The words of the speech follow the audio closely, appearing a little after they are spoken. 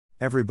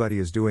Everybody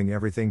is doing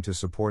everything to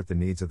support the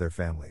needs of their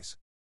families.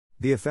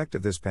 The effect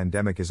of this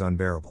pandemic is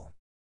unbearable.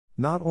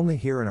 Not only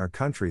here in our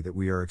country that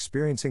we are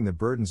experiencing the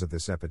burdens of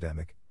this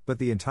epidemic, but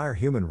the entire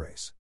human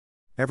race.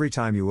 Every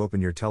time you open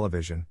your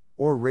television,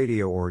 or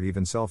radio or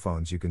even cell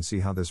phones, you can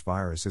see how this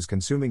virus is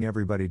consuming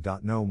everybody.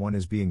 No one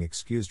is being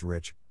excused,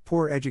 rich,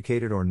 poor,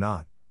 educated or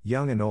not,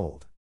 young and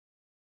old.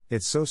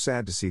 It's so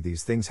sad to see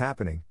these things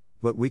happening,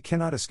 but we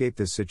cannot escape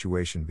this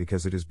situation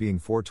because it is being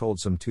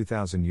foretold some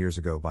 2,000 years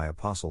ago by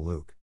Apostle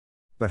Luke.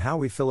 But how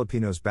we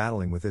Filipinos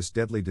battling with this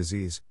deadly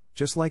disease,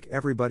 just like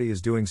everybody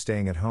is doing,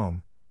 staying at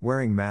home,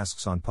 wearing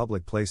masks on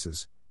public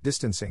places,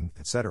 distancing,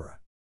 etc.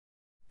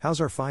 How's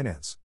our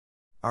finance?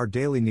 Our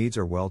daily needs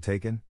are well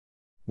taken?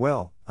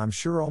 Well, I'm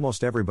sure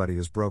almost everybody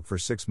is broke for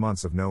 6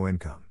 months of no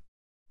income.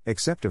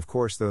 Except of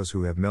course those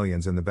who have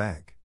millions in the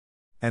bank.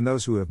 And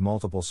those who have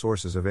multiple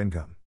sources of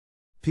income.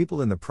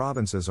 People in the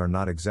provinces are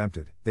not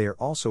exempted, they are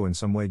also in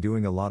some way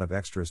doing a lot of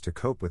extras to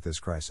cope with this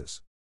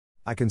crisis.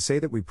 I can say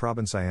that we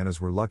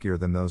provincianos were luckier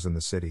than those in the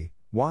city.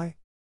 Why?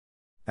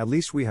 At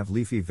least we have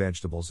leafy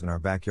vegetables in our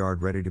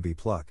backyard ready to be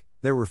plucked,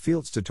 there were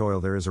fields to toil,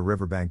 there is a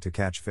riverbank to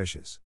catch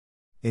fishes.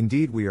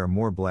 Indeed we are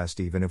more blessed.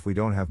 Even if we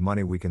don't have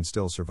money we can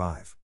still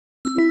survive.